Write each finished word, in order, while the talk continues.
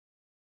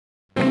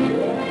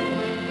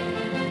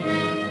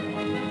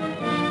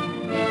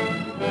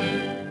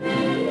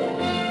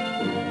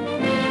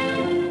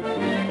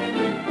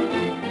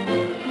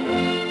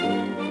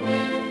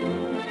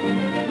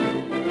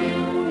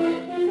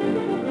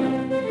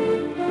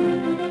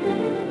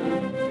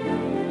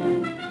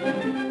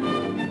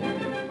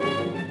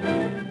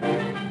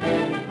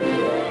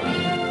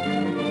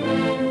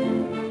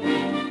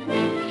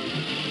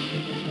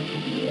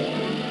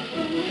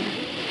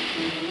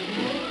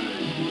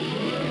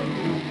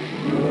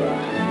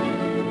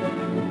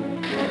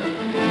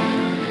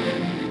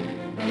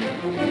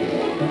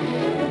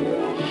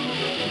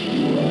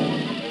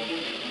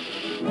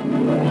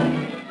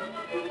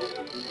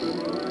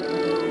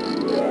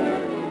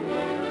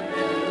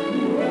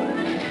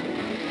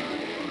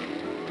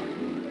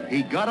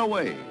He got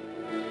away.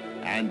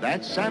 And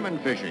that's salmon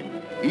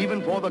fishing,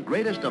 even for the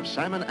greatest of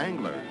salmon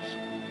anglers.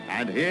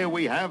 And here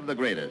we have the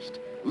greatest,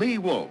 Lee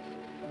Wulff,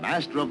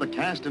 master of the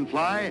cast and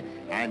fly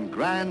and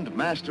grand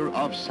master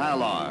of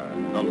Salar,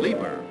 the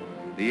leaper,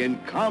 the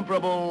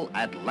incomparable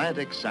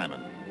Atlantic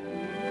salmon.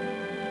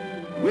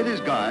 With his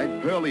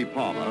guide, Pearlie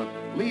Palmer,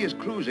 Lee is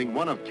cruising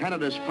one of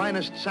Canada's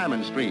finest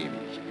salmon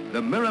streams,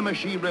 the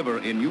Miramichi River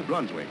in New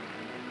Brunswick.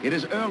 It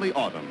is early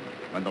autumn,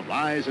 when the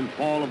rise and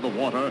fall of the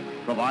water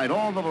provide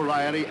all the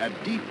variety a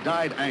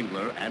deep-dyed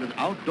angler and an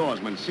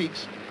outdoorsman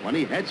seeks when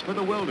he heads for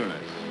the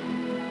wilderness.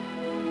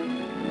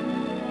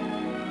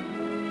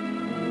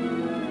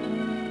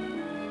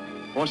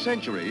 For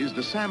centuries,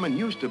 the salmon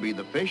used to be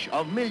the fish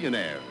of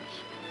millionaires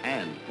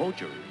and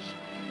poachers.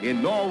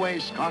 In Norway,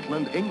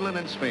 Scotland, England,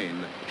 and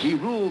Spain, he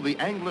ruled the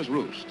angler's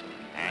roost.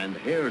 And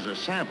here's a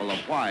sample of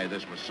why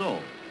this was so.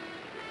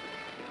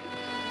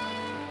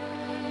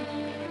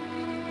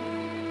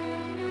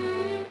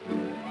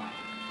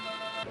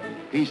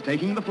 He's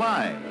taking the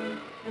fly.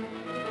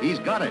 He's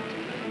got it.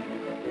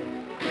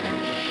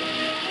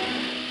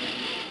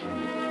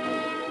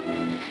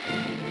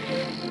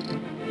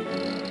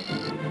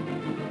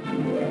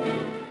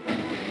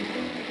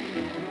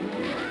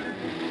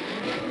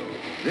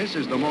 This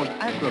is the most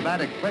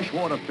acrobatic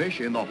freshwater fish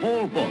in the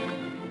whole book.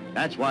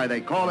 That's why they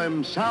call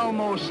him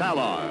Salmo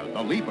Salar,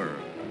 the leaper.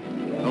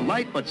 The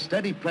light but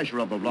steady pressure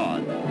of the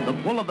rod, the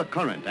pull of the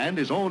current, and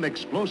his own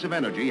explosive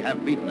energy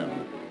have beaten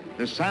him.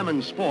 The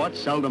salmon sport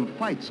seldom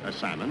fights a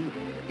salmon.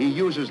 He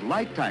uses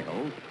light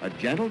tackle, a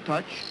gentle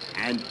touch,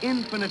 and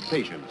infinite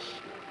patience.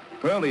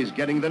 Pearlie's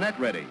getting the net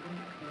ready.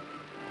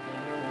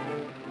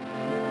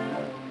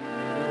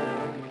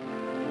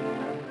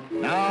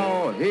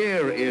 Now,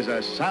 here is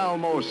a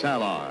Salmo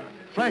Salar,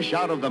 fresh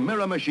out of the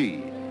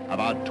Miramichi,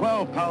 about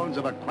 12 pounds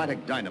of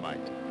aquatic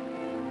dynamite.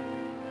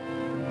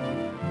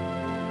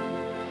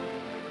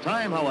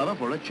 Time, however,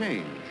 for a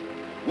change.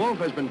 Wulff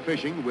has been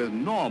fishing with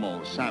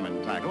normal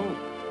salmon tackle,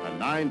 a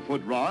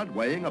 9-foot rod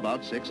weighing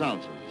about 6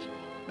 ounces.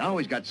 Now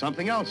he's got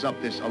something else up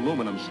this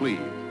aluminum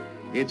sleeve.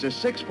 It's a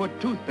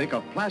 6-foot toothpick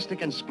of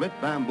plastic and split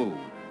bamboo.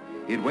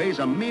 It weighs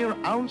a mere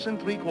 1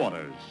 3/4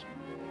 ounces.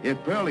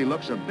 If Pearlie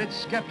looks a bit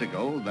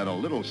skeptical that a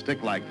little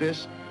stick like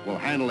this will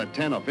handle a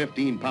 10 or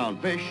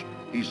 15-pound fish,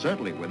 he's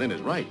certainly within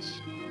his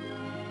rights.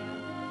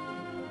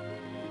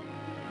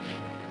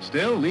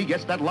 Still, Lee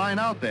gets that line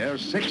out there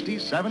 60,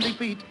 70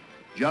 feet,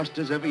 just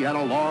as if he had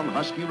a long,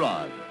 husky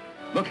rod.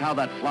 Look how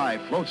that fly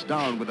floats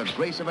down with the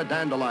grace of a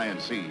dandelion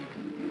seed.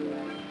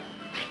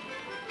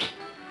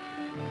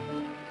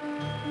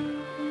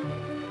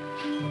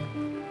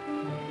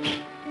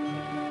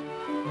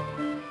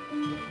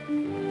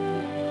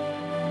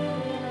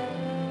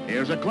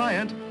 Here's a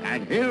client,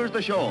 and here's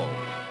the show.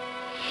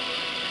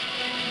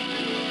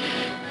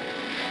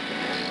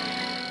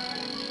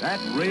 That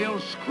real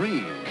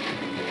scream.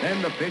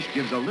 Then the fish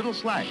gives a little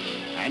slack,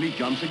 and he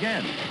jumps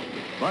again.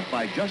 But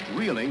by just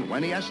reeling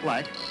when he has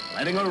slack,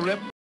 letting her rip